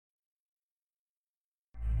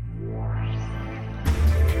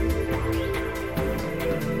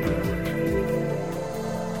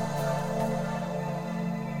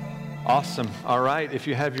Awesome. All right. If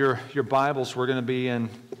you have your Bibles, we're going to be in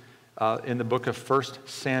the book of 1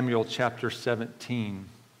 Samuel chapter 17.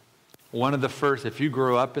 One of the first, if you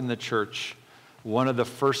grew up in the church, one of the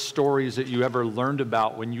first stories that you ever learned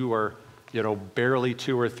about when you were, barely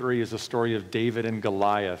 2 or 3 is the story of David and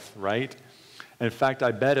Goliath, right? In fact,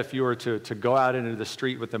 I bet if you were to go out into the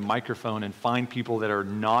street with a microphone and find people that are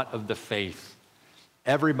not of the faith,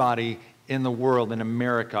 everybody in the world, in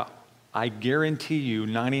America, I guarantee you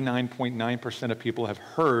 99.9% of people have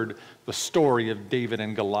heard the story of David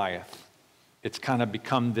and Goliath. It's kind of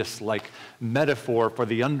become this metaphor for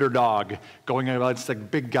the underdog going about, it's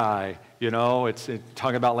like big guy, it's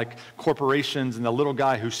talking about corporations and the little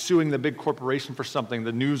guy who's suing the big corporation for something.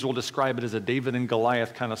 The news will describe it as a David and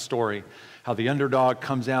Goliath kind of story, how the underdog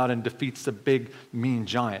comes out and defeats the big mean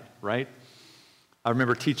giant, right? I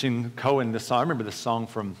remember teaching Cohen this song. I remember this song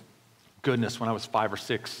from goodness when I was 5 or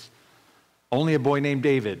 6. Only a boy named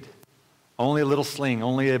David, only a little sling,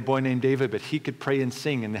 only a boy named David, but he could pray and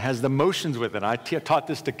sing, and it has the motions with it. I taught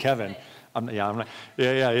this to Kevin.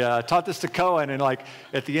 I taught this to Cohen, and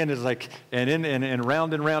at the end it's and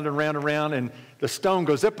round and round and round and round, and the stone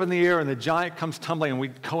goes up in the air, and the giant comes tumbling,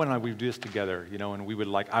 and Cohen and I would do this together, and we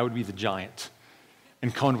would I would be the giant,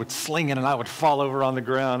 and Cohen would sling it, and I would fall over on the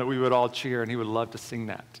ground, and we would all cheer, and he would love to sing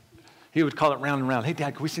that. He would call it round and round. Hey,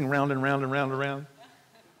 Dad, can we sing round and round and round and round?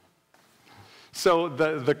 So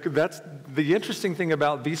that's the interesting thing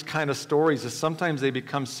about these kind of stories is sometimes they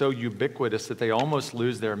become so ubiquitous that they almost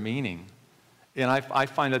lose their meaning. And I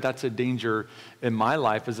find that that's a danger in my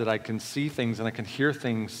life, is that I can see things and I can hear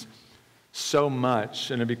things so much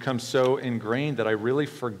and it becomes so ingrained that I really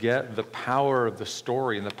forget the power of the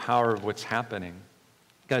story and the power of what's happening.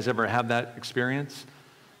 You guys ever have that experience?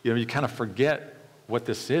 You kind of forget what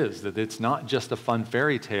this is, that it's not just a fun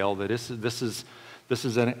fairy tale, that this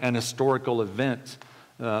is an historical event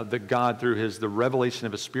that God, through the revelation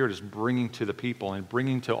of His Spirit, is bringing to the people and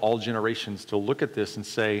bringing to all generations to look at this and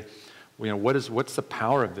say, what's the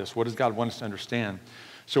power of this? What does God want us to understand?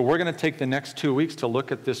 So we're going to take the next 2 weeks to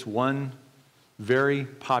look at this one very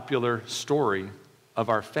popular story of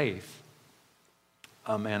our faith.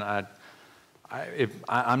 And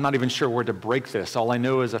I'm not even sure where to break this. All I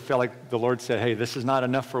know is I feel like the Lord said, hey, this is not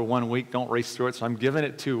enough for 1 week. Don't race through it. So I'm giving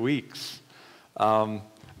it 2 weeks. And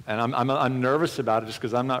I'm nervous about it just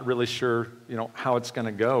because I'm not really sure, how it's going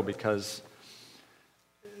to go, because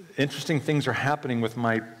interesting things are happening with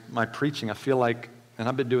my preaching. I feel like, and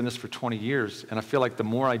I've been doing this for 20 years, and I feel like the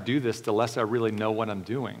more I do this, the less I really know what I'm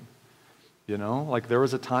doing. There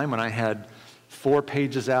was a time when I had 4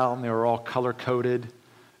 pages out and they were all color-coded,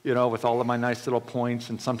 with all of my nice little points,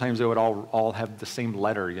 and sometimes they would all have the same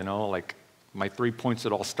letter, my 3 points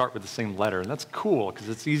would all start with the same letter. And that's cool because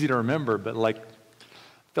it's easy to remember, but I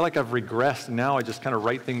feel like I've regressed, and now I just kind of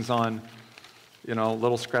write things on,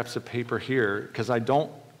 little scraps of paper here, because I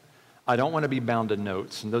don't want to be bound to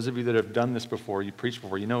notes. And those of you that have done this before, you preached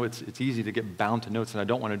before, it's easy to get bound to notes, and I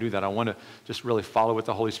don't want to do that. I want to just really follow what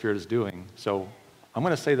the Holy Spirit is doing. So I'm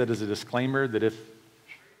going to say that as a disclaimer, that if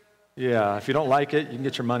you don't like it, you can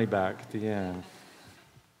get your money back at the end.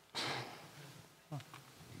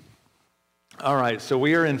 All right, so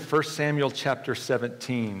we are in 1 Samuel chapter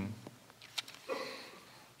 17.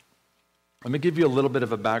 Let me give you a little bit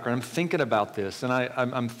of a background. I'm thinking about this, and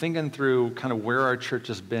I'm thinking through kind of where our church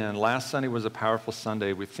has been. Last Sunday was a powerful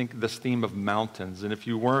Sunday. We think this theme of mountains, and if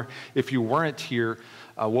you weren't here,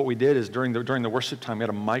 what we did is during the worship time, we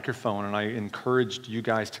had a microphone, and I encouraged you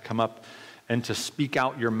guys to come up and to speak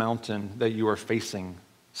out your mountain that you are facing.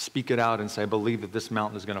 Speak it out and say, I believe that this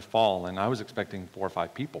mountain is going to fall. And I was expecting 4 or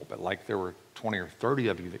 5 people, but there were 20 or 30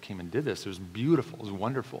 of you that came and did this. It was beautiful. It was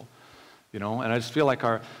wonderful. And I just feel like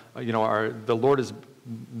the Lord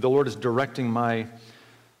is directing my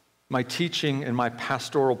teaching and my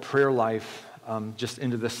pastoral prayer life just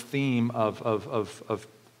into this theme of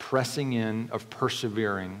pressing in, of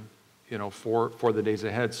persevering, for the days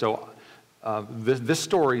ahead. So this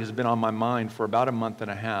story has been on my mind for about a month and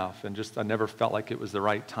a half, and I never felt like it was the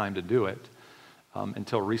right time to do it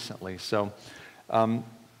until recently. So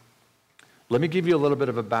let me give you a little bit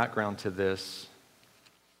of a background to this.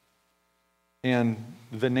 And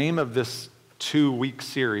the name of this 2-week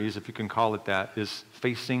series, if you can call it that, is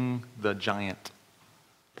Facing the Giant.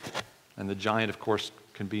 And the giant, of course,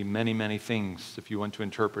 can be many, many things if you want to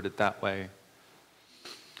interpret it that way.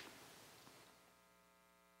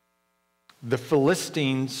 The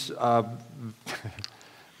Philistines,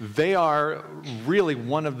 they are really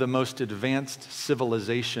one of the most advanced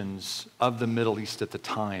civilizations of the Middle East at the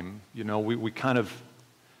time. We kind of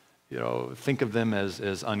think of them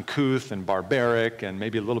as uncouth and barbaric and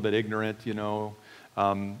maybe a little bit ignorant,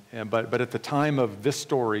 But at the time of this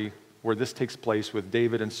story, where this takes place with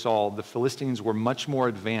David and Saul, the Philistines were much more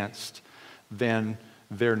advanced than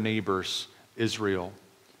their neighbors, Israel.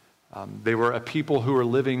 They were a people who were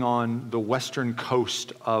living on the western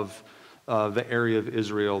coast of the area of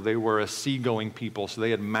Israel. They were a seagoing people, so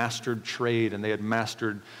they had mastered trade and they had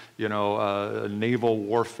mastered, naval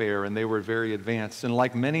warfare, and they were very advanced. And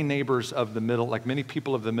like many neighbors of like many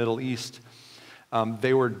people of the Middle East,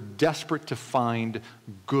 they were desperate to find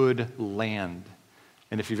good land.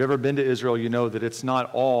 And if you've ever been to Israel, you know that it's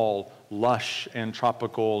not all lush and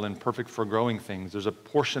tropical and perfect for growing things. There's a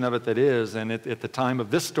portion of it that is, and at the time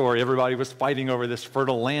of this story, everybody was fighting over this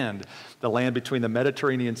fertile land, the land between the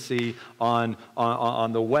Mediterranean Sea on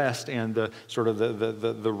the west and the sort of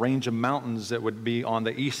the range of mountains that would be on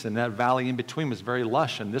the east, and that valley in between was very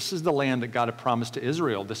lush. And this is the land that God had promised to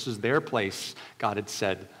Israel. This is their place, God had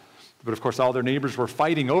said. But of course, all their neighbors were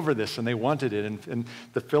fighting over this, and they wanted it, and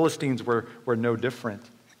the Philistines were no different.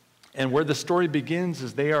 And where the story begins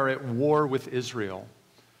is they are at war with Israel.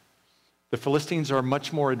 The Philistines are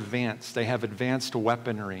much more advanced. They have advanced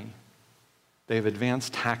weaponry. They have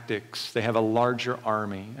advanced tactics. They have a larger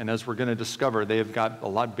army. And as we're going to discover, they have got a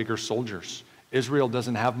lot bigger soldiers. Israel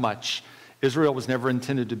doesn't have much. Israel was never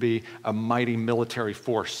intended to be a mighty military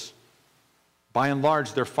force. By and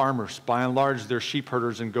large, they're farmers. By and large, they're sheep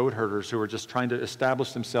herders and goat herders who are just trying to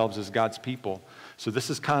establish themselves as God's people. So this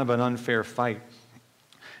is kind of an unfair fight.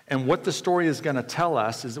 And what the story is going to tell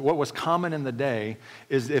us is that what was common in the day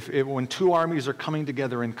is when two armies are coming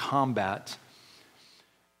together in combat,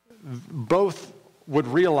 both would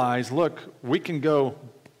realize, look, we can go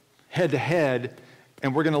head to head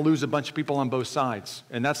and we're going to lose a bunch of people on both sides.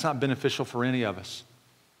 And that's not beneficial for any of us.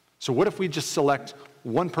 So what if we just select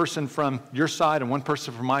one person from your side and one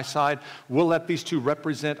person from my side? We'll let these two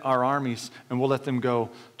represent our armies and we'll let them go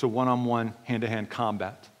to one-on-one, hand-to-hand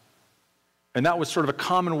combat. And that was sort of a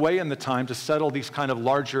common way in the time to settle these kind of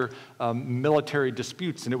larger military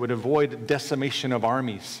disputes, and it would avoid decimation of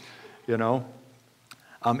armies,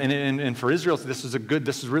 And for Israel, this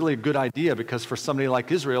is really a good idea, because for somebody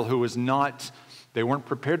like Israel who was not, they weren't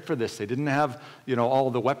prepared for this. They didn't have,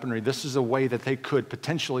 all the weaponry. This is a way that they could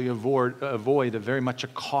potentially avoid a very much a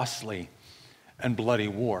costly and bloody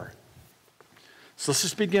war. So let's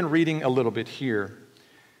just begin reading a little bit here.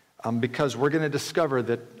 Because we're going to discover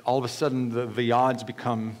that all of a sudden the odds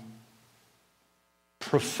become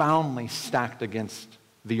profoundly stacked against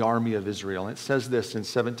the army of Israel. And it says this in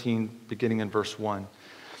 17, beginning in verse 1.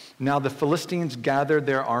 Now the Philistines gathered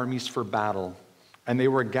their armies for battle, and they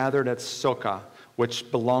were gathered at Soka,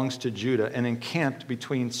 which belongs to Judah, and encamped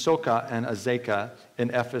between Soka and Azekah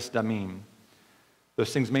in Ephes Damim.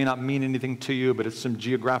 Those things may not mean anything to you, but it's some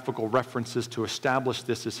geographical references to establish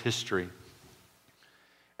this as history.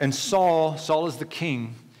 And Saul is the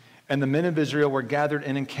king, and the men of Israel were gathered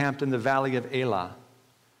and encamped in the valley of Elah,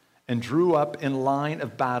 and drew up in line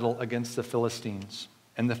of battle against the Philistines.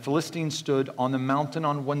 And the Philistines stood on the mountain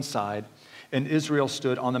on one side, and Israel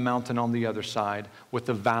stood on the mountain on the other side, with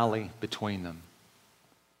the valley between them.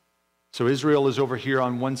 So Israel is over here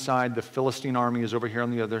on one side, the Philistine army is over here on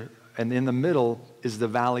the other, and in the middle is the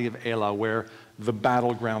valley of Elah, where the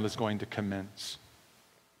battleground is going to commence.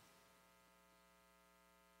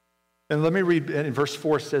 And let me read, in verse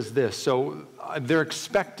 4 says this. So they're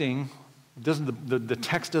expecting, the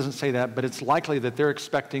text doesn't say that, but it's likely that they're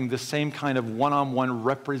expecting the same kind of one-on-one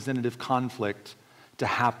representative conflict to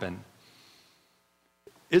happen.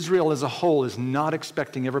 Israel as a whole is not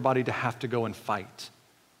expecting everybody to have to go and fight.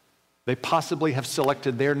 They possibly have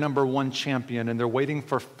selected their number one champion, and they're waiting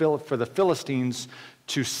for the Philistines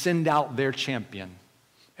to send out their champion.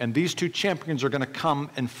 And these two champions are going to come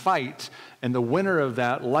and fight, and the winner of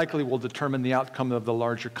that likely will determine the outcome of the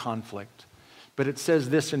larger conflict. But it says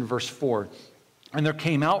this in verse 4, and there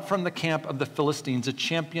came out from the camp of the Philistines a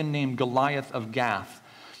champion named Goliath of Gath,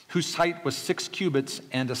 whose height was 6 cubits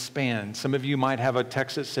and a span. Some of you might have a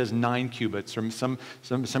text that says 9 cubits, or some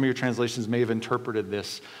of your translations may have interpreted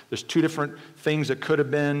this. There's two different things it could have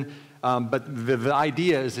been. But the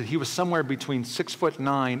idea is that he was somewhere between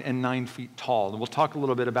 6'9" and 9 feet tall. And we'll talk a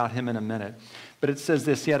little bit about him in a minute. But it says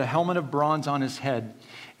this: he had a helmet of bronze on his head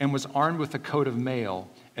and was armed with a coat of mail.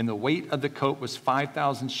 And the weight of the coat was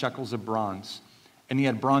 5,000 shekels of bronze. And he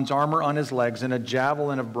had bronze armor on his legs and a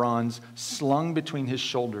javelin of bronze slung between his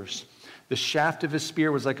shoulders. The shaft of his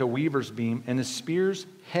spear was like a weaver's beam, and his spear's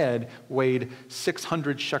head weighed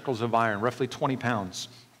 600 shekels of iron, roughly 20 pounds.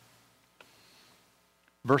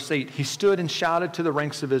 Verse 8, he stood and shouted to the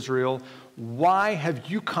ranks of Israel, "Why have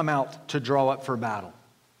you come out to draw up for battle?"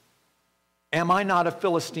 Am I not a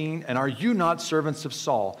Philistine, and are you not servants of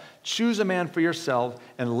Saul? Choose a man for yourself,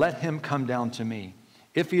 and let him come down to me.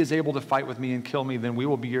 If he is able to fight with me and kill me, then we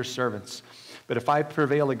will be your servants. But if I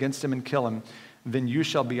prevail against him and kill him, then you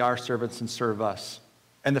shall be our servants and serve us."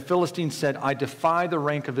 And the Philistine said, "I defy the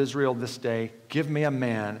rank of Israel this day. Give me a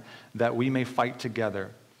man that we may fight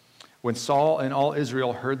together." When Saul and all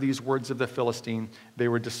Israel heard these words of the Philistine, they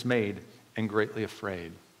were dismayed and greatly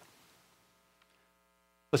afraid.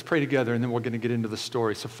 Let's pray together, and then we're going to get into the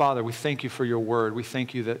story. So, Father, we thank you for your word. We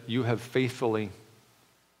thank you that you have faithfully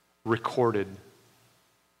recorded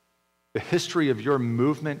the history of your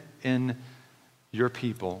movement in your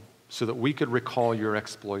people so that we could recall your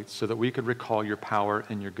exploits, so that we could recall your power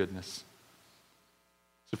and your goodness.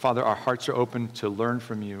 So, Father, our hearts are open to learn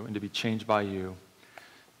from you and to be changed by you.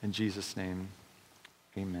 In Jesus' name,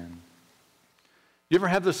 amen. You ever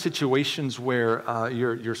have those situations where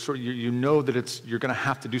you know that you're going to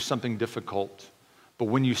have to do something difficult, but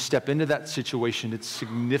when you step into that situation, it's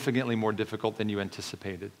significantly more difficult than you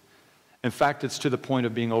anticipated? In fact, it's to the point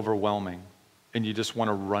of being overwhelming, and you just want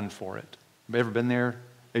to run for it. Have you ever been there?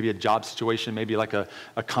 Maybe a job situation, maybe like a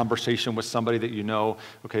conversation with somebody that you know,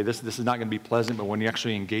 okay, this is not going to be pleasant, but when you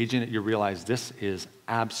actually engage in it, you realize this is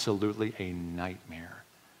absolutely a nightmare.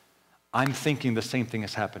 I'm thinking the same thing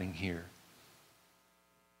is happening here.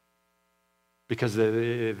 Because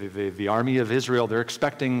the army of Israel, they're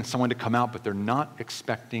expecting someone to come out, but they're not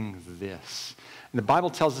expecting this. And the Bible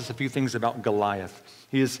tells us a few things about Goliath.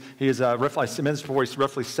 He is roughly, I mentioned before, he's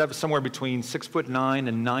roughly somewhere between 6'9"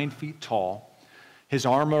 and 9 feet tall. His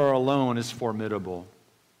armor alone is formidable.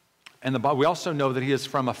 And we also know that he is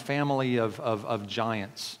from a family of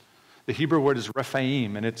giants. The Hebrew word is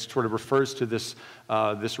Rephaim, and it sort of refers to this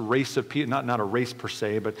race of people, not a race per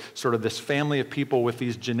se, but sort of this family of people with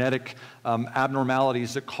these genetic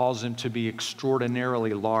abnormalities that cause them to be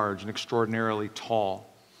extraordinarily large and extraordinarily tall.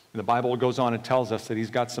 And the Bible goes on and tells us that he's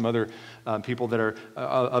got some other people that are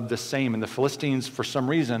of the same. And the Philistines, for some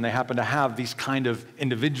reason, they happen to have these kind of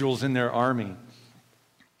individuals in their army.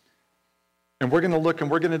 And we're going to look and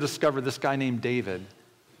we're going to discover this guy named David.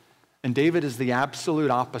 And David is the absolute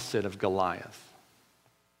opposite of Goliath.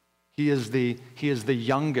 He is the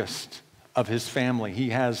youngest of his family. He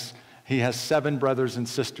has 7 brothers and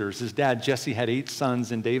sisters. His dad, Jesse, had 8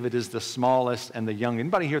 sons, and David is the smallest and the young.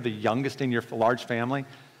 Anybody here the youngest in your large family?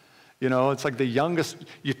 You know, it's like the youngest,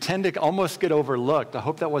 you tend to almost get overlooked. I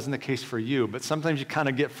hope that wasn't the case for you, but sometimes you kind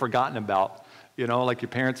of get forgotten about. You know, like your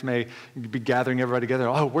parents may be gathering everybody together.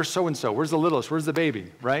 Oh, where's so-and-so? Where's the littlest? Where's the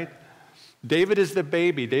baby, right? David is the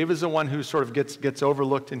baby. David is the one who sort of gets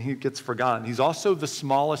overlooked and he gets forgotten. He's also the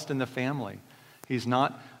smallest in the family. He's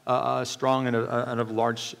not strong and of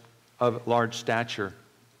large stature.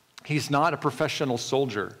 He's not a professional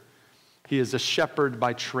soldier. He is a shepherd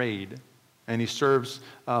by trade, and he serves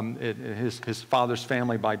his father's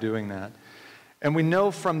family by doing that. And we know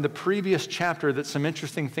from the previous chapter that some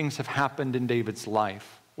interesting things have happened in David's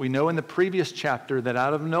life. We know in the previous chapter that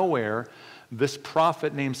out of nowhere, this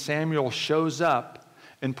prophet named Samuel shows up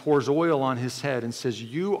and pours oil on his head and says,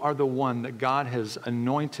 "You are the one that God has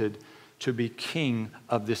anointed to be king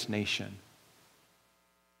of this nation."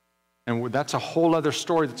 And that's a whole other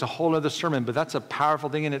story. That's a whole other sermon. But that's a powerful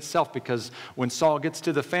thing in itself, because when Saul gets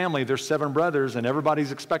to the family, there's 7 brothers, and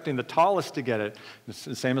everybody's expecting the tallest to get it. And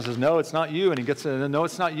Samuel says, "No, it's not you." And he gets it, "No,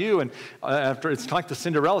 it's not you." And after, it's like the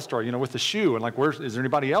Cinderella story, you know, with the shoe. And like, is there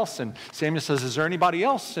anybody else? And Samuel says, "Is there anybody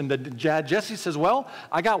else?" And Jesse says, "Well,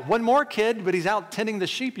 I got one more kid, but he's out tending the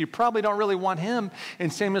sheep. You probably don't really want him."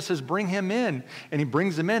 And Samuel says, "Bring him in." And he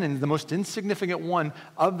brings him in. And the most insignificant one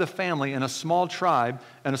of the family in a small tribe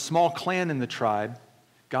and a small clan in the tribe,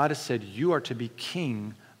 God has said, "You are to be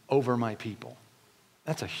king over my people."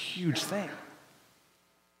 That's a huge thing.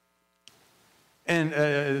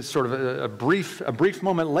 And sort of a brief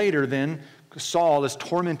moment later, then Saul is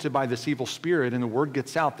tormented by this evil spirit, and the word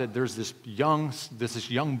gets out that there's this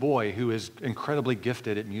young boy who is incredibly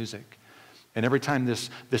gifted at music. And every time this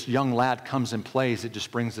young lad comes and plays, it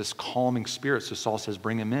just brings this calming spirit. So Saul says,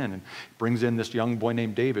 "Bring him in," and brings in this young boy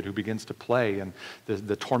named David, who begins to play. And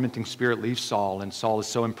the tormenting spirit leaves Saul, and Saul is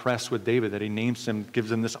so impressed with David that he names him,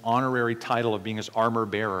 gives him this honorary title of being his armor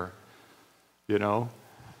bearer, you know.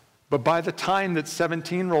 But by the time that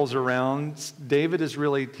 17 rolls around, David is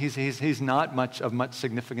really, he's not of much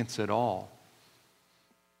significance at all.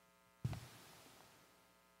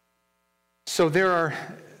 So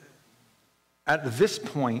at this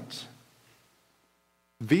point,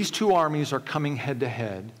 these 2 armies are coming head to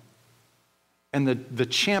head, and the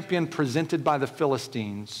champion presented by the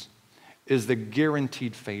Philistines is the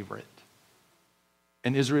guaranteed favorite.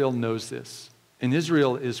 And Israel knows this. And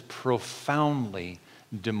Israel is profoundly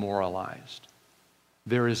demoralized.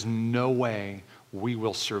 There is no way we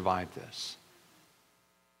will survive this.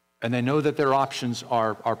 And they know that their options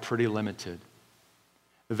are pretty limited.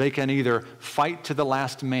 They can either fight to the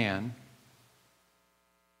last man,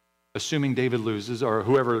 assuming David loses, or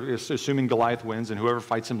assuming Goliath wins and whoever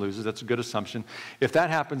fights him loses. That's a good assumption. If that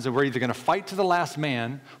happens, then we're either going to fight to the last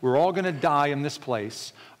man, we're all going to die in this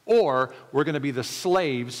place, or we're going to be the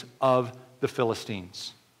slaves of the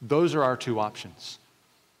Philistines. Those are our two options.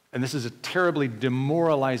 And this is a terribly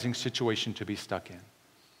demoralizing situation to be stuck in.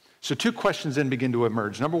 So two questions then begin to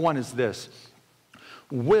emerge. Number one is this: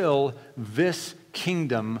 will this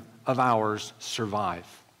kingdom of ours survive?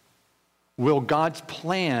 Will God's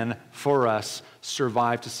plan for us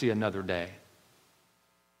survive to see another day?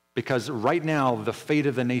 Because right now, the fate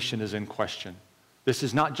of the nation is in question. This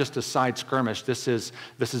is not just a side skirmish. This is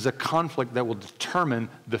a conflict that will determine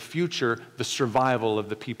the future, the survival of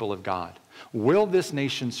the people of God. Will this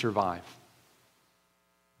nation survive?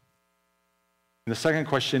 And the second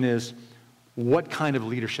question is, what kind of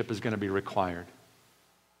leadership is going to be required?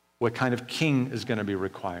 What kind of king is going to be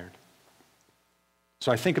required?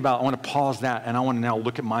 So I want to pause that, and I want to now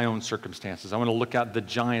look at my own circumstances. I want to look at the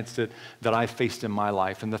giants that I faced in my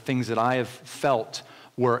life and the things that I have felt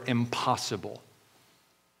were impossible.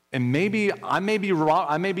 And maybe I may be wrong,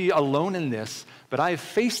 I may be alone in this, but I have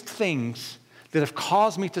faced things that have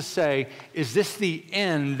caused me to say, is this the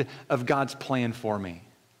end of God's plan for me?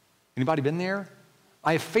 Anybody been there?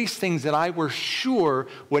 I have faced things that I were sure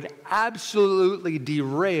would absolutely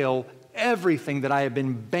derail everything that I have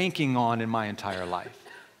been banking on in my entire life.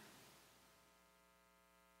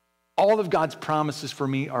 All of God's promises for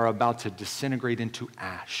me are about to disintegrate into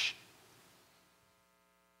ash.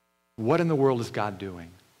 What in the world is God doing?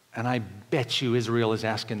 And I bet you Israel is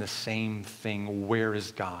asking the same thing. Where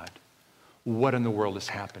is God? What in the world is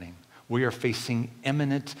happening? We are facing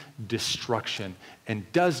imminent destruction.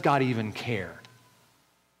 And does God even care?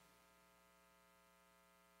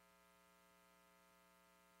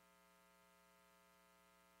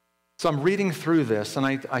 So I'm reading through this, and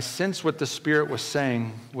I sense what the Spirit was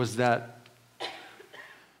saying was that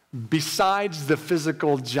besides the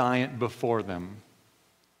physical giant before them,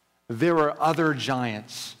 there were other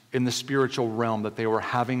giants in the spiritual realm that they were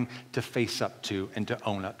having to face up to and to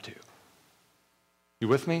own up to. You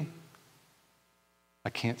with me? I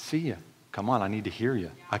can't see you. Come on, I need to hear you.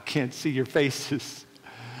 I can't see your faces.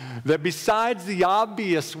 That besides the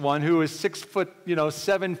obvious one who is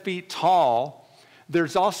 7 feet tall,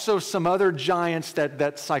 there's also some other giants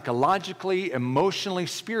that psychologically, emotionally,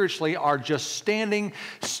 spiritually are just standing,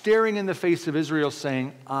 staring in the face of Israel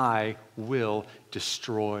saying, I will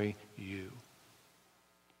destroy you.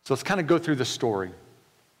 So let's kind of go through the story.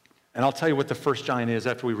 And I'll tell you what the first giant is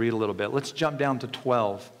after we read a little bit. Let's jump down to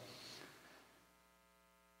 12.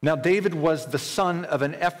 Now David was the son of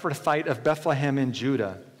an Ephrathite of Bethlehem in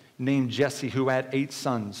Judah named Jesse, who had 8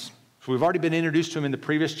 sons. So we've already been introduced to him in the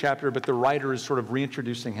previous chapter, but the writer is sort of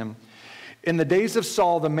reintroducing him. In the days of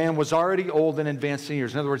Saul, the man was already old and advanced in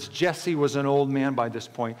years. In other words, Jesse was an old man by this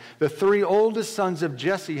point. The 3 oldest sons of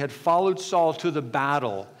Jesse had followed Saul to the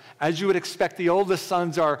battle. As you would expect, the oldest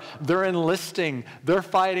sons they're enlisting. They're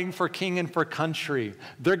fighting for king and for country.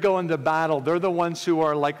 They're going to battle. They're the ones who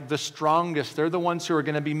are like the strongest. They're the ones who are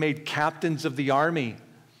going to be made captains of the army.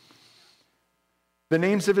 The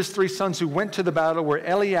names of his 3 sons who went to the battle were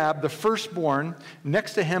Eliab, the firstborn,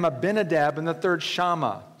 next to him Abinadab, and the third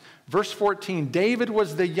Shammah. Verse 14, David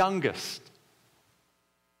was the youngest.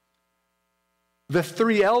 The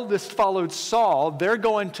 3 eldest followed Saul. They're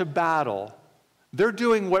going to battle. They're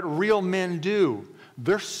doing what real men do.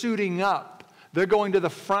 They're suiting up. They're going to the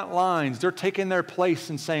front lines. They're taking their place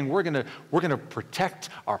and saying, we're going to protect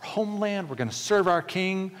our homeland. We're going to serve our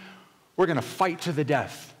king. We're going to fight to the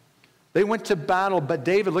death. They went to battle, but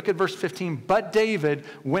David, look at verse 15, but David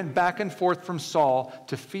went back and forth from Saul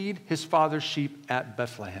to feed his father's sheep at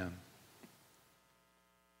Bethlehem.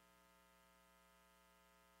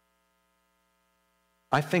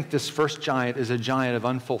 I think this first giant is a giant of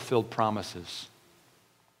unfulfilled promises.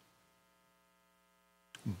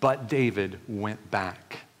 But David went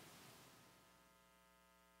back.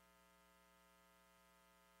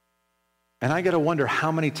 And I got to wonder,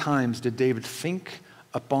 how many times did David think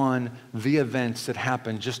upon the events that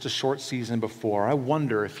happened just a short season before. I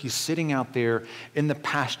wonder if he's sitting out there in the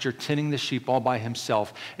pasture tending the sheep all by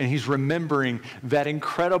himself, and he's remembering that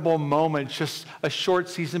incredible moment just a short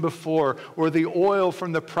season before where the oil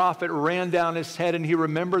from the prophet ran down his head, and he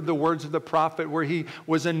remembered the words of the prophet where he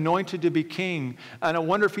was anointed to be king. And I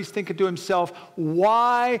wonder if he's thinking to himself,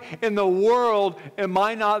 why in the world am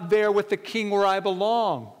I not there with the king where I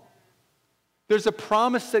belong? There's a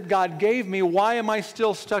promise that God gave me. Why am I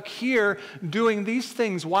still stuck here doing these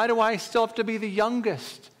things? Why do I still have to be the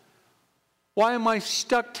youngest? Why am I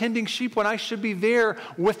stuck tending sheep when I should be there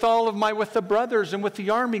with with the brothers and with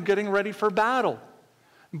the army getting ready for battle?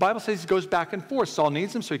 The Bible says he goes back and forth. Saul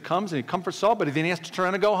needs him, so he comes and he comforts Saul, but then he has to turn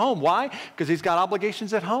around and go home. Why? Because he's got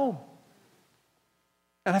obligations at home.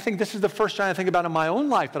 And I think this is the first time I think about in my own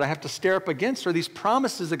life that I have to stare up against are these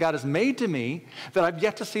promises that God has made to me that I've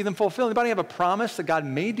yet to see them fulfilled. Anybody have a promise that God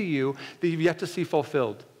made to you that you've yet to see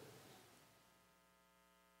fulfilled?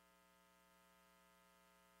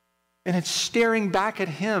 And it's staring back at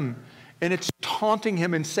him, and it's taunting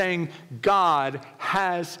him and saying, God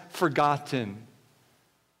has forgotten.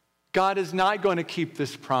 God is not going to keep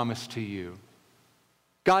this promise to you.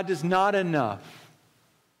 God is not enough.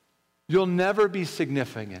 You'll never be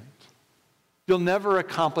significant. You'll never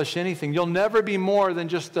accomplish anything. You'll never be more than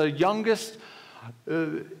just the youngest,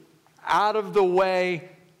 out-of-the-way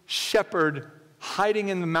shepherd hiding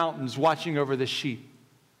in the mountains watching over the sheep.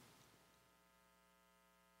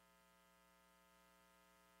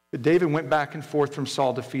 But David went back and forth from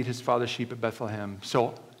Saul to feed his father's sheep at Bethlehem.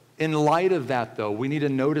 So in light of that, though, we need to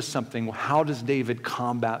notice something. How does David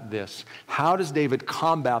combat this? How does David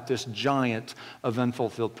combat this giant of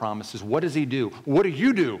unfulfilled promises? What does he do? What do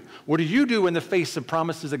you do? What do you do in the face of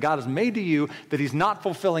promises that God has made to you that he's not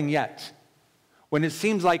fulfilling yet? When it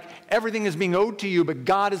seems like everything is being owed to you, but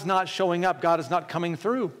God is not showing up, God is not coming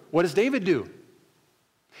through. What does David do?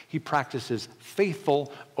 He practices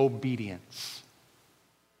faithful obedience.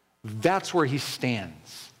 That's where he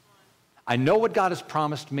stands. I know what God has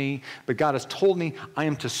promised me, but God has told me I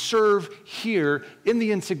am to serve here in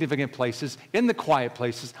the insignificant places, in the quiet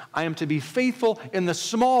places. I am to be faithful in the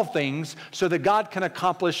small things so that God can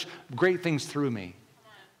accomplish great things through me.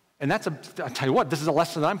 And I tell you what, this is a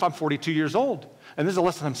lesson that I'm 42 years old. And this is a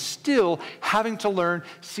lesson I'm still having to learn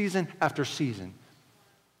season after season.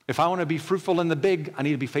 If I want to be fruitful in the big, I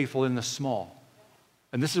need to be faithful in the small.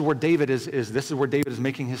 And this is where David is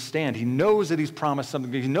making his stand. He knows that he's promised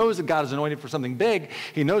something. He knows that God is anointed for something big.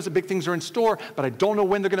 He knows that big things are in store, but I don't know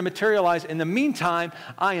when they're going to materialize. In the meantime,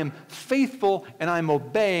 I am faithful and I'm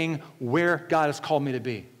obeying where God has called me to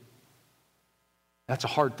be. That's a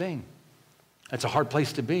hard thing. That's a hard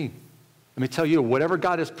place to be. Let me tell you, whatever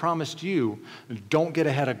God has promised you, don't get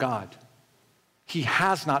ahead of God. He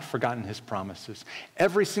has not forgotten his promises.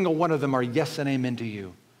 Every single one of them are yes and amen to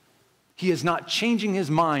you. He is not changing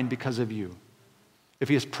his mind because of you. If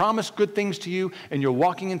he has promised good things to you and you're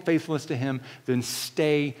walking in faithfulness to him, then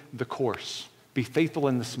stay the course. Be faithful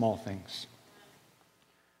in the small things.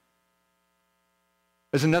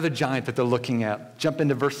 There's another giant that they're looking at. Jump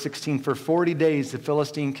into verse 16. For 40 days the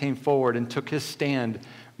Philistine came forward and took his stand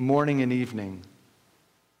morning and evening.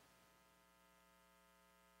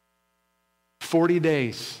 40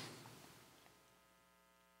 days.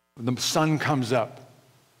 The sun comes up.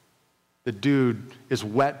 The dude is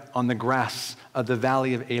wet on the grass of the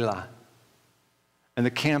valley of Elah. And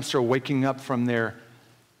the camps are waking up from their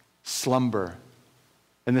slumber.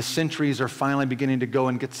 And the sentries are finally beginning to go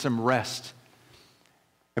and get some rest.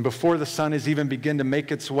 And before the sun has even begun to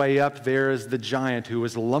make its way up, there is the giant who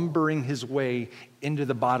is lumbering his way into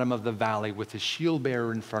the bottom of the valley with his shield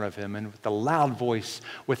bearer in front of him. And with a loud voice,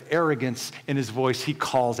 with arrogance in his voice, he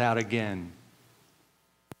calls out again.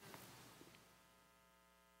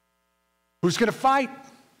 Who's going to fight?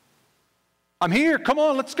 I'm here. Come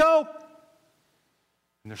on, let's go.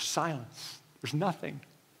 And there's silence. There's nothing.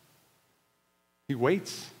 He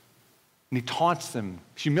waits and he taunts them,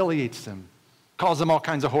 humiliates them, calls them all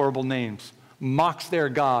kinds of horrible names, mocks their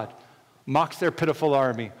God, mocks their pitiful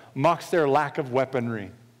army, mocks their lack of weaponry,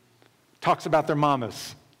 talks about their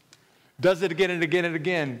mamas, does it again and again and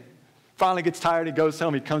again. Finally gets tired, he goes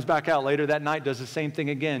home, he comes back out later that night, does the same thing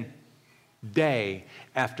again. Day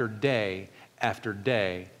after day after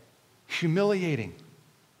day, humiliating.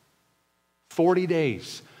 40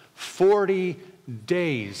 days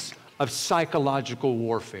of psychological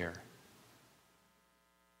warfare.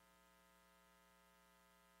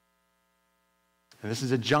 And this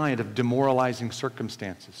is a giant of demoralizing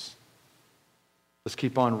circumstances. Let's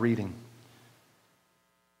keep on reading.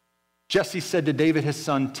 Jesse said to David his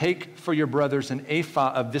son, take for your brothers an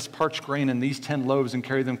ephah of this parched grain and these 10 loaves and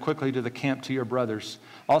carry them quickly to the camp to your brothers.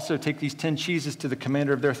 Also take these 10 cheeses to the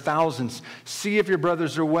commander of their thousands. See if your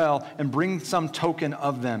brothers are well and bring some token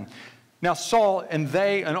of them. Now Saul and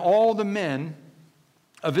they and all the men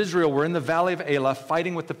of Israel were in the valley of Elah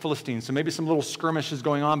fighting with the Philistines. So maybe some little skirmishes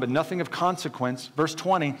going on, but nothing of consequence. Verse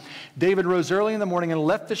 20, David rose early in the morning and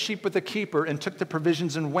left the sheep with the keeper and took the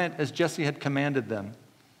provisions and went as Jesse had commanded them.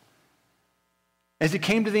 As he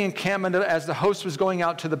came to the encampment, as the host was going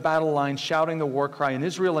out to the battle line, shouting the war cry, and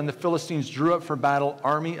Israel and the Philistines drew up for battle,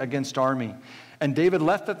 army against army. And David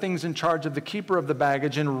left the things in charge of the keeper of the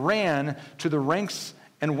baggage and ran to the ranks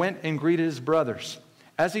and went and greeted his brothers.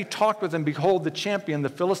 As he talked with them, behold, the champion, the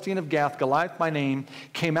Philistine of Gath, Goliath by name,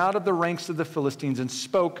 came out of the ranks of the Philistines and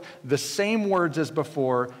spoke the same words as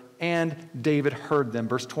before, and David heard them.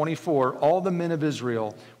 Verse 24, all the men of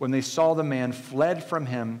Israel, when they saw the man, fled from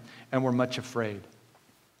him and were much afraid.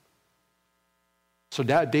 So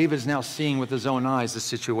David is now seeing with his own eyes the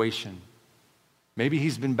situation. Maybe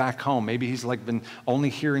he's been back home. Maybe he's been only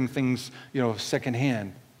hearing things,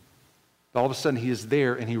 secondhand. But all of a sudden he is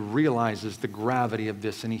there and he realizes the gravity of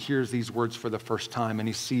this, and he hears these words for the first time, and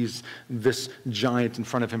he sees this giant in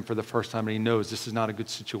front of him for the first time, and he knows this is not a good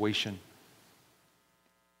situation.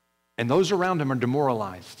 And those around him are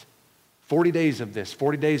demoralized. 40 days of this,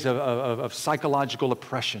 40 days of psychological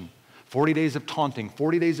oppression. 40 days of taunting,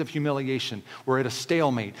 40 days of humiliation. We're at a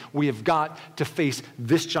stalemate. We have got to face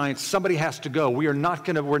this giant. Somebody has to go.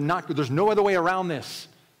 There's no other way around this.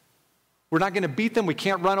 We're not going to beat them. We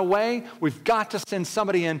can't run away. We've got to send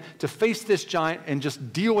somebody in to face this giant and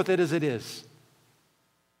just deal with it as it is.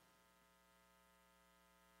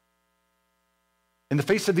 In the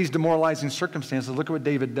face of these demoralizing circumstances, look at what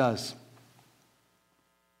David does.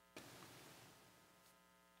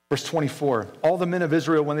 Verse 24, all the men of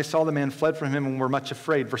Israel, when they saw the man, fled from him and were much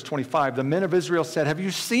afraid. Verse 25, the men of Israel said, have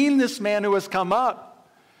you seen this man who has come up?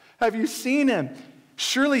 Have you seen him?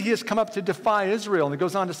 Surely he has come up to defy Israel. And it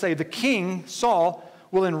goes on to say, the king, Saul,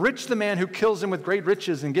 will enrich the man who kills him with great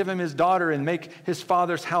riches and give him his daughter and make his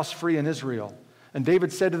father's house free in Israel. And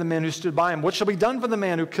David said to the men who stood by him, what shall be done for the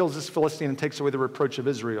man who kills this Philistine and takes away the reproach of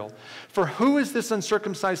Israel? For who is this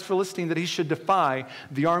uncircumcised Philistine that he should defy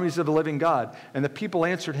the armies of the living God? And the people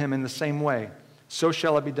answered him in the same way. So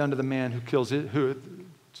shall it be done to the man who kills it.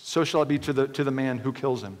 So shall it be to the man who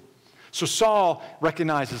kills him. So Saul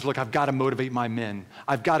recognizes, look, I've got to motivate my men.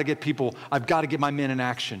 I've got to get my men in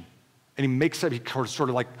action. And he sort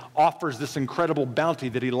of offers this incredible bounty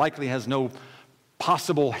that he likely has no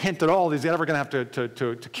possible hint at all he's ever going to have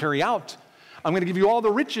to carry out. I'm going to give you all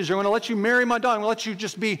the riches. I'm going to let you marry my daughter. I'm going to let you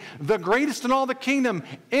just be the greatest in all the kingdom.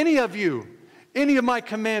 Any of my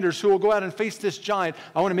commanders who will go out and face this giant,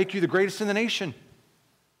 I want to make you the greatest in the nation.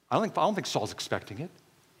 I don't think Saul's expecting it.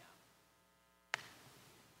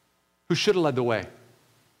 Who should have led the way?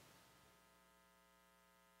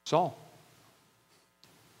 Saul.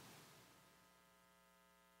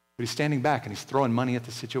 But he's standing back and he's throwing money at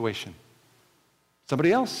the situation.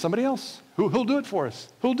 Somebody else. Who'll do it for us?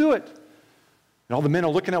 Who'll do it? And all the men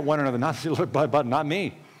are looking at one another, not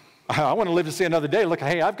me. I want to live to see another day. Look,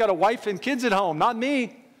 hey, I've got a wife and kids at home, not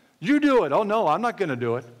me. You do it. Oh, no, I'm not going to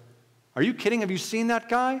do it. Are you kidding? Have you seen that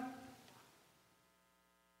guy?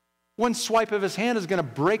 One swipe of his hand is going to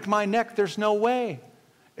break my neck. There's no way.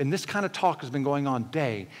 And this kind of talk has been going on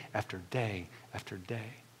day after day after day.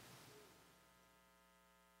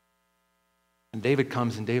 And David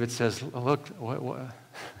comes and David says, look,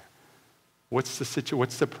 what's the situation?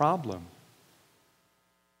 What's the problem?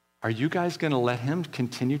 Are you guys going to let him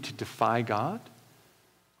continue to defy God?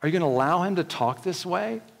 Are you going to allow him to talk this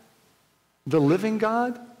way? The living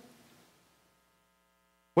God?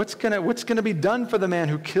 What's going to be done for the man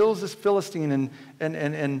who kills this Philistine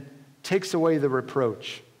and takes away the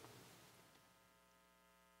reproach?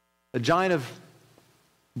 A giant of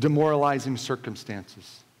demoralizing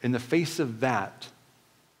circumstances. In the face of that,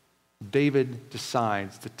 David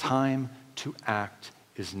decides the time to act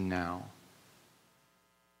is now.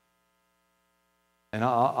 And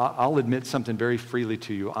I'll admit something very freely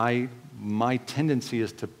to you. My tendency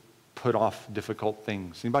is to put off difficult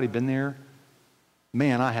things. Anybody been there?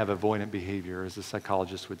 Man, I have avoidant behavior, as a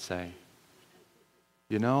psychologist would say.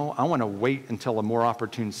 I want to wait until a more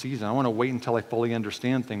opportune season. I want to wait until I fully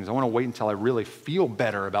understand things. I want to wait until I really feel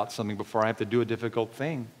better about something before I have to do a difficult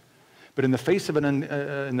thing. But in the face of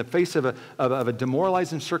a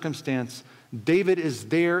demoralizing circumstance, David is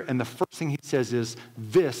there, and the first thing he says is,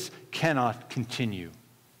 "This cannot continue."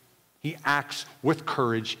 He acts with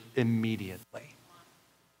courage immediately.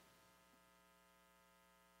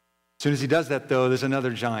 As soon as he does that, though, there's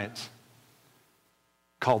another giant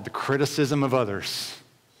called the criticism of others.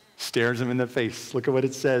 Stares him in the face. Look at what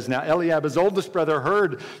it says. Now Eliab, his oldest brother,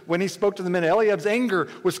 heard when he spoke to the men. Eliab's anger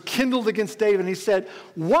was kindled against David, and he said,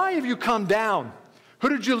 why have you come down? Who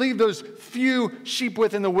did you leave those few sheep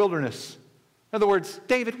with in the wilderness? In other words,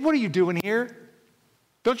 David, what are you doing here?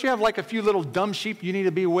 Don't you have like a few little dumb sheep you need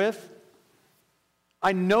to be with?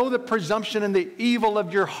 I know the presumption and the evil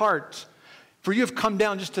of your heart, for you have come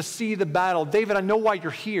down just to see the battle. David, I know why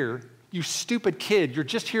you're here. You stupid kid. You're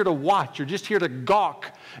just here to watch. You're just here to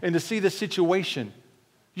gawk and to see the situation.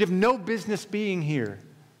 You have no business being here.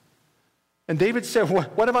 And David said,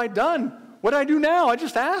 what have I done? What do I do now? I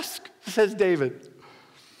just ask, says David.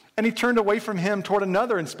 And he turned away from him toward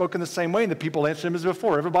another and spoke in the same way. And the people answered him as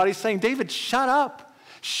before. Everybody's saying, David, shut up.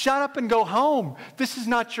 Shut up and go home. This is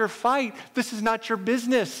not your fight. This is not your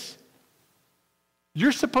business.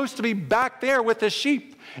 You're supposed to be back there with the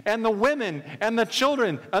sheep and the women and the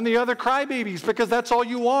children and the other crybabies because that's all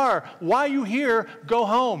you are. Why are you here? Go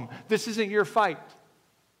home. This isn't your fight.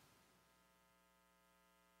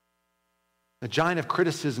 The giant of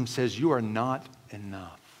criticism says you are not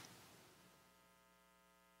enough.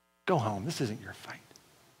 Go home. This isn't your fight.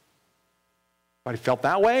 Anybody felt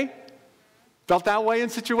that way? Felt that way in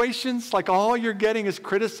situations? Like all you're getting is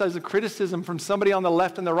criticism from somebody on the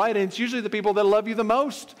left and the right, and it's usually the people that love you the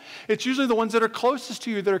most. It's usually the ones that are closest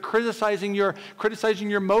to you that are criticizing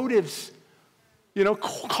your motives,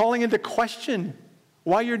 calling into question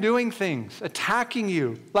why you're doing things, attacking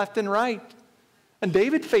you left and right. And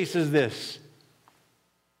David faces this.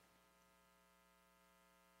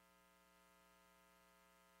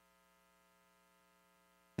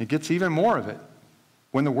 It gets even more of it.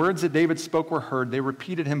 When the words that David spoke were heard, they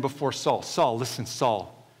repeated him before Saul. Saul, listen,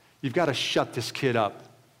 Saul, you've got to shut this kid up.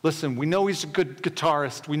 Listen, we know he's a good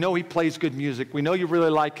guitarist. We know he plays good music. We know you really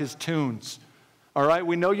like his tunes. All right?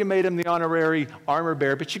 We know you made him the honorary armor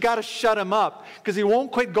bearer, but you got to shut him up because he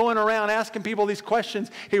won't quit going around asking people these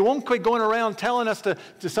questions. He won't quit going around telling us to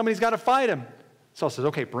somebody's got to fight him. Saul says,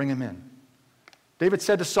 okay, bring him in. David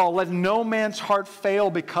said to Saul, let no man's heart fail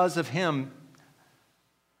because of him.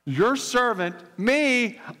 Your servant,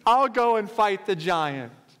 me, I'll go and fight the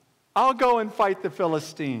giant. I'll go and fight the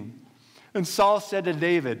Philistine. And Saul said to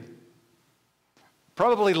David,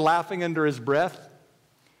 probably laughing under his breath,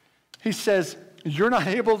 he says, you're not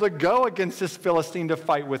able to go against this Philistine to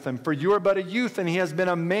fight with him, for you are but a youth, and he has been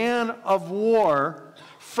a man of war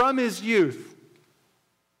from his youth.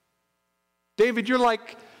 David, you're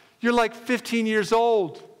like 15 years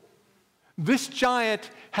old. This giant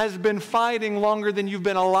has been fighting longer than you've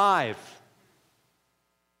been alive.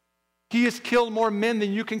 He has killed more men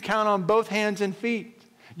than you can count on both hands and feet.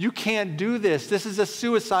 You can't do this. This is a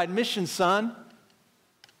suicide mission, son.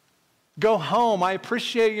 Go home. I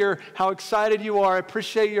appreciate how excited you are. I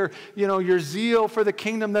appreciate your zeal for the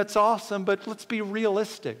kingdom. That's awesome, but let's be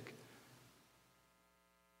realistic.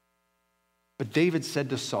 But David said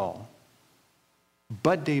to Saul,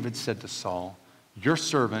 your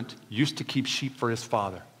servant used to keep sheep for his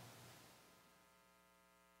father.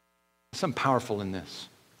 There's something powerful in this.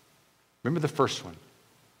 Remember the first one,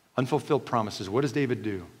 unfulfilled promises. What does David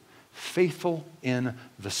do? Faithful in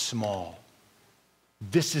the small.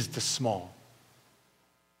 This is the small.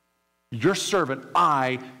 Your servant,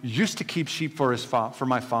 I, used to keep sheep for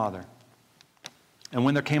my father. And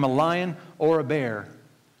when there came a lion or a bear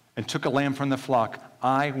and took a lamb from the flock,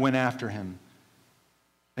 I went after him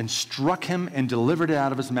and struck him and delivered it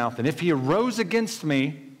out of his mouth. And if he arose against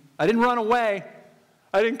me, I didn't run away.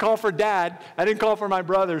 I didn't call for dad. I didn't call for my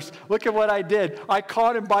brothers. Look at what I did. I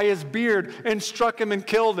caught him by his beard and struck him and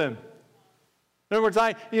killed him. In other words,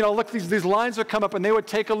 look, these lions would come up and they would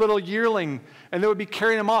take a little yearling and they would be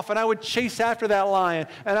carrying him off, and I would chase after that lion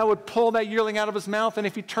and I would pull that yearling out of his mouth, and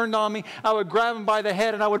if he turned on me, I would grab him by the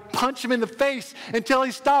head and I would punch him in the face until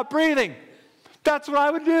he stopped breathing. That's what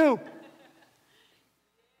I would do.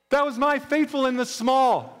 That was my faithful in the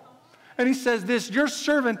small. And he says this, your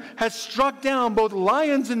servant has struck down both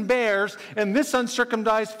lions and bears, and this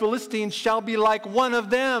uncircumcised Philistine shall be like one of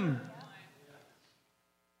them.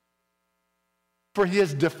 For he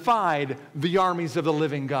has defied the armies of the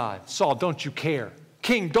living God. Saul, don't you care?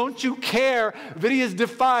 King, don't you care that he has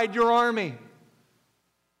defied your army?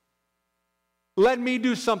 Let me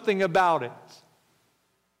do something about it.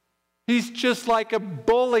 He's just like a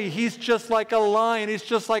bully. He's just like a lion. He's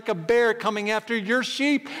just like a bear coming after your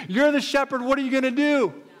sheep. You're the shepherd. What are you going to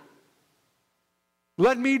do?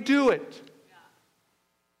 Let me do it.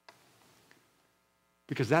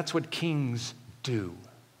 Because that's what kings do.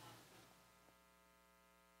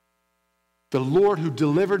 The Lord who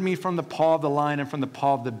delivered me from the paw of the lion and from the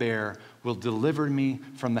paw of the bear will deliver me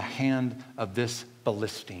from the hand of this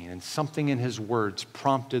Philistine. And something in his words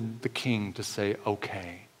prompted the king to say,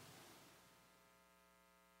 okay.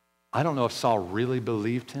 I don't know if Saul really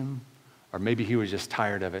believed him, or maybe he was just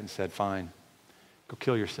tired of it and said, fine, go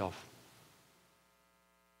kill yourself.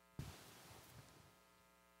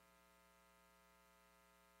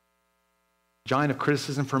 Giant of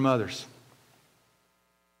criticism from others.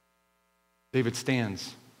 David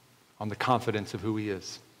stands on the confidence of who he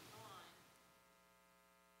is.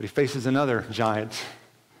 But he faces another giant.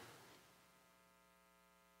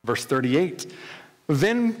 Verse 38,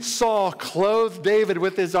 then Saul clothed David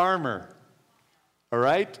with his armor. All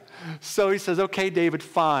right? So he says, okay, David,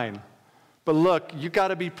 fine. But look, you got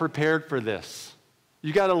to be prepared for this.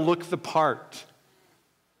 You got to look the part.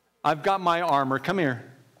 I've got my armor. Come here.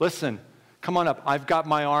 Listen. Come on up. I've got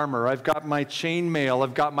my armor. I've got my chainmail.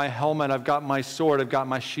 I've got my helmet. I've got my sword. I've got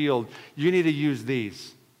my shield. You need to use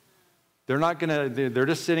these. They're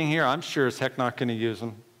just sitting here. I'm sure as heck not going to use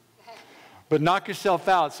them. But knock yourself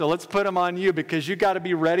out. So let's put them on you because you got to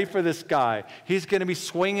be ready for this guy. He's going to be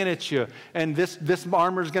swinging at you, and this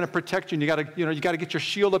armor is going to protect you. And you got to get your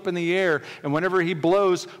shield up in the air. And whenever he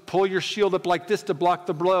blows, pull your shield up like this to block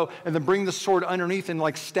the blow, and then bring the sword underneath and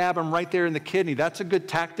like stab him right there in the kidney. That's a good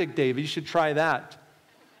tactic, David. You should try that.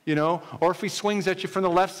 Or if he swings at you from the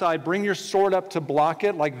left side, bring your sword up to block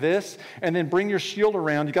it like this, and then bring your shield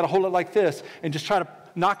around. You got to hold it like this, and just try to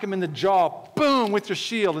knock him in the jaw, boom, with your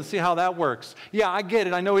shield, and see how that works. Yeah, I get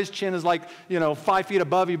it. I know his chin is like, 5 feet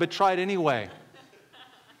above you, but try it anyway.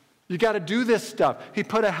 You got to do this stuff. He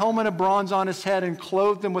put a helmet of bronze on his head and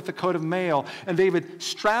clothed him with a coat of mail, and David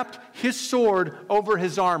strapped his sword over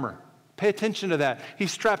his armor. Pay attention to that. He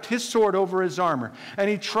strapped his sword over his armor, and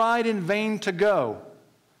he tried in vain to go,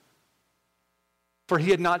 for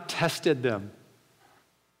he had not tested them.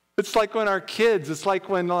 It's like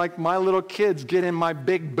when my little kids get in my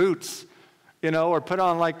big boots, or put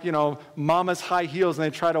on mama's high heels and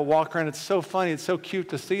they try to walk around. It's so funny. It's so cute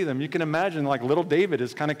to see them. You can imagine little David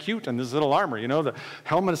is kind of cute in this little armor. The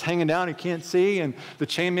helmet is hanging down. He can't see. And the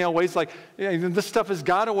chainmail weighs this stuff has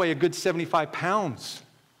got to weigh a good 75 pounds.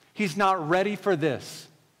 He's not ready for this.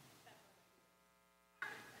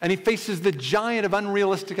 And he faces the giant of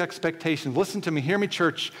unrealistic expectations. Listen to me. Hear me,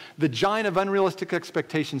 church. The giant of unrealistic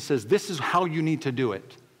expectations says this is how you need to do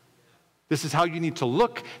it. This is how you need to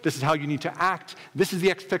look. This is how you need to act. This is the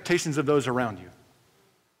expectations of those around you.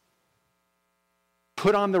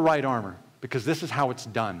 Put on the right armor because this is how it's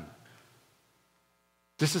done.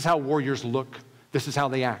 This is how warriors look. This is how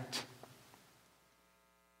they act.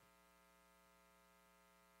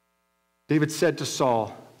 David said to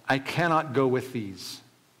Saul, I cannot go with these,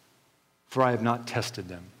 for I have not tested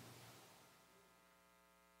them.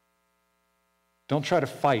 Don't try to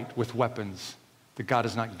fight with weapons that God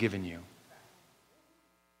has not given you.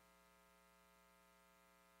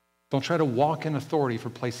 Don't try to walk in authority for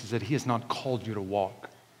places that he has not called you to walk.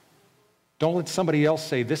 Don't let somebody else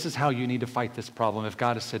say, this is how you need to fight this problem, if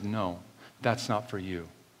God has said, no, that's not for you.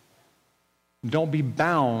 Don't be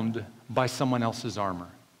bound by someone else's armor.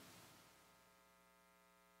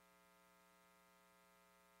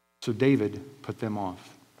 So David put them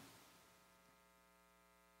off.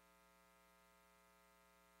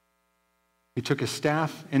 He took his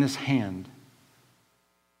staff in his hand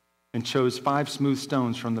and chose 5 smooth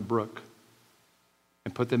stones from the brook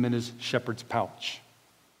and put them in his shepherd's pouch.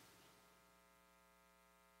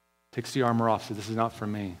 Takes the armor off, says, this is not for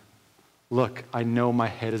me. Look, I know my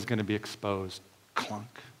head is going to be exposed.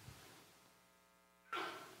 Clunk.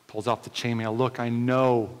 Pulls off the chainmail. Look, I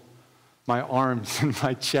know my arms and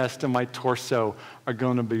my chest and my torso are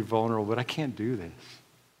going to be vulnerable, but I can't do this.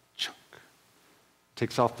 Chunk.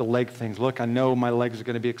 Takes off the leg things. Look, I know my legs are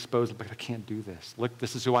going to be exposed, but I can't do this. Look,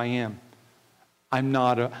 this is who I am. I'm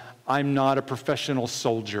not a professional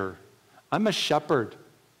soldier. I'm a shepherd.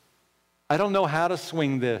 I don't know how to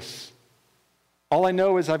swing this. All I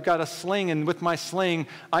know is I've got a sling, and with my sling,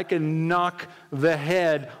 I can knock the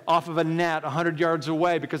head off of a gnat 100 yards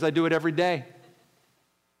away because I do it every day.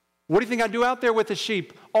 What do you think I do out there with the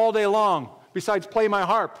sheep all day long besides play my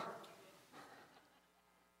harp?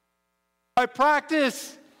 I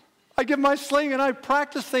practice. I get my sling and I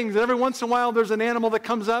practice things. And every once in a while there's an animal that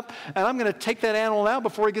comes up and I'm going to take that animal out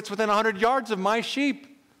before he gets within 100 yards of my sheep.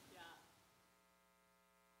 Yeah.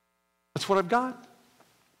 That's what I've got.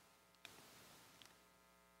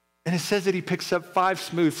 And it says that he picks up 5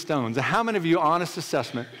 smooth stones. How many of you, honest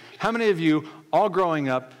assessment, how many of you all growing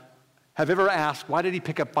up have ever asked, why did he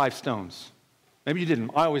pick up 5 stones? Maybe you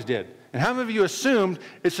didn't. I always did. And how many of you assumed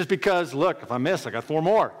it's just because, look, if I miss, I got 4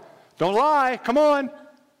 more. Don't lie. Come on.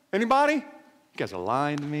 Anybody? You guys are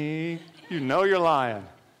lying to me. You know you're lying.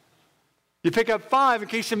 You pick up 5 in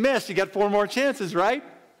case you miss. You got 4 more chances, right?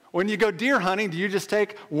 When you go deer hunting, do you just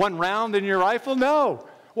take 1 round in your rifle? No.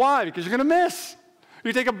 Why? Because you're going to miss.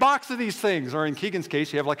 You take a box of these things, or in Keegan's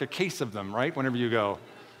case, you have like a case of them, right? Whenever you go.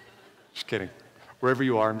 Just kidding. Wherever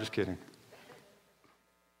you are, I'm just kidding.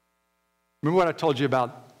 Remember what I told you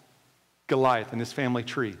about Goliath and his family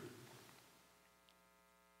tree? The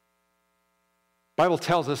Bible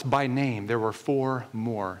tells us by name there were 4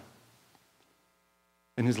 more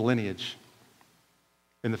in his lineage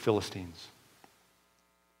in the Philistines.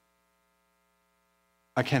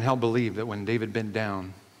 I can't help believe that when David bent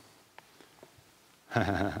down,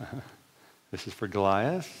 this is for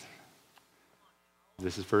Goliath,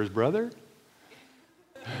 this is for his brother,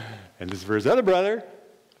 and this is for his other brother,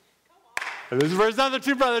 and this is for his other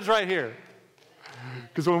 2 brothers right here.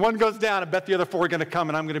 Because when one goes down, I bet the other 4 are going to come,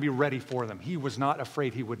 and I'm going to be ready for them. He was not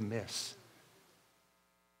afraid he would miss.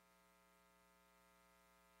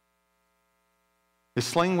 His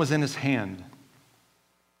sling was in his hand,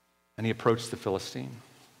 and he approached the Philistine.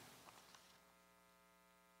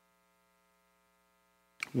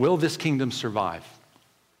 Will this kingdom survive?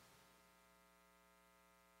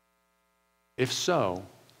 If so,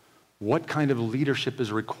 what kind of leadership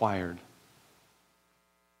is required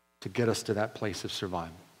to get us to that place of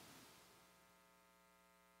survival?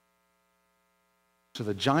 So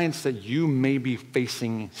the giants that you may be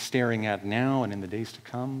facing, staring at now and in the days to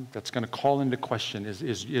come, that's going to call into question,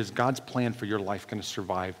 is God's plan for your life going to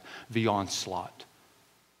survive the onslaught?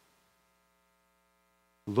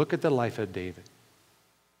 Look at the life of David,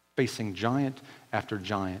 facing giant after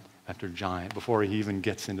giant after giant before he even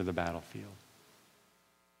gets into the battlefield.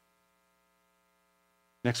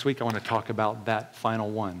 Next week, I want to talk about that final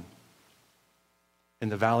one. In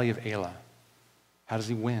the valley of Elah, how does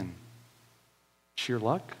he win? Sheer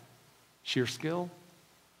luck? Sheer skill?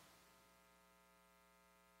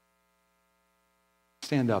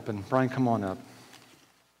 Stand up, and Brian, come on up.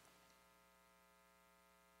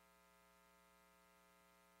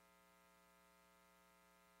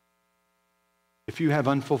 If you have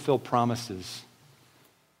unfulfilled promises,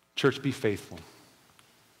 church, be faithful.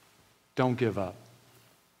 Don't give up.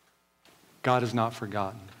 God is not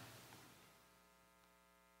forgotten.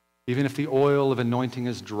 Even if the oil of anointing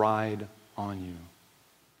is dried on you,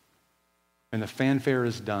 and the fanfare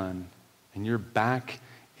is done, and you're back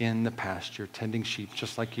in the pasture tending sheep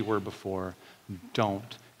just like you were before,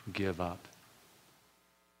 don't give up.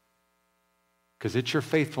 Because it's your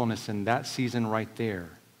faithfulness in that season right there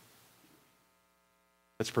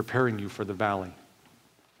that's preparing you for the valley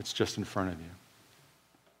that's just in front of you.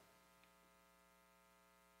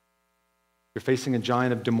 You're facing a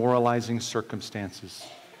giant of demoralizing circumstances.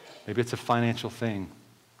 Maybe it's a financial thing.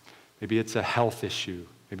 Maybe it's a health issue.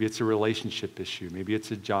 Maybe it's a relationship issue. Maybe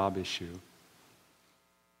it's a job issue.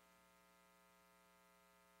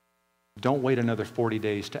 Don't wait another 40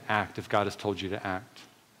 days to act if God has told you to act.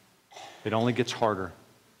 It only gets harder.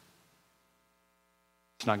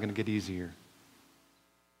 It's not going to get easier.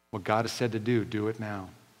 What God has said to do it now.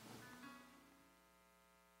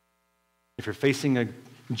 If you're facing a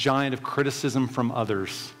giant of criticism from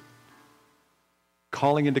others,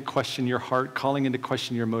 calling into question your heart, calling into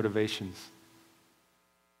question your motivations,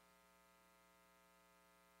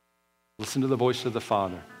 listen to the voice of the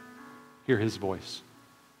Father. Hear his voice.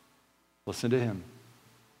 Listen to him.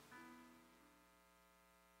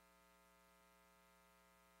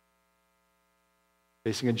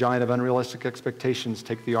 Facing a giant of unrealistic expectations,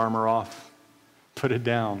 take the armor off. Put it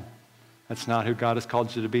down. That's not who God has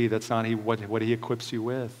called you to be. That's not what he equips you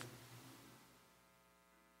with.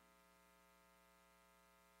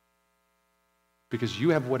 Because you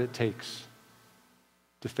have what it takes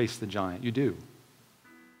to face the giant. You do.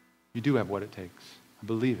 You do have what it takes. I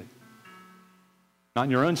believe it. Not in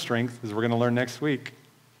your own strength, as we're going to learn next week.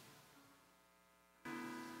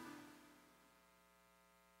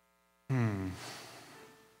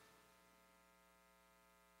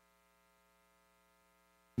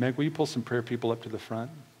 Meg, will you pull some prayer people up to the front?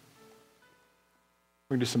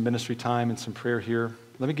 We're going to do some ministry time and some prayer here.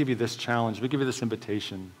 Let me give you this challenge. Let me give you this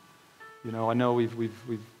invitation. You know, I know we've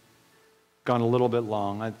gone a little bit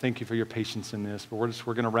long. I thank you for your patience in this, but we're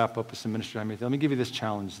going to wrap up with some ministry time. Let me give you this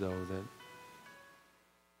challenge, though, that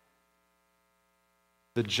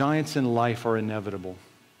the giants in life are inevitable.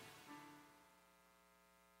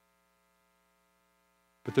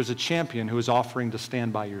 But there's a champion who is offering to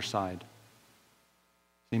stand by your side.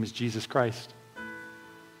 His name is Jesus Christ.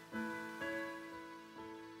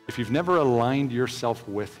 If you've never aligned yourself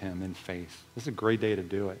with him in faith, this is a great day to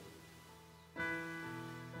do it.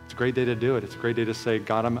 It's a great day to do it. It's a great day to say,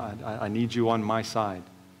 God, I need you on my side.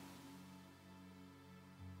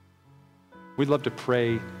 We'd love to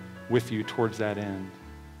pray with you towards that end.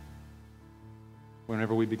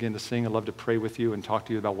 Whenever we begin to sing, I'd love to pray with you and talk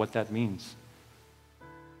to you about what that means.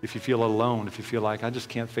 If you feel alone, if you feel like, I just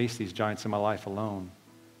can't face these giants in my life alone,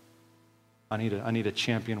 I need a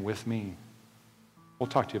champion with me. We'll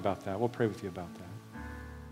talk to you about that. We'll pray with you about that.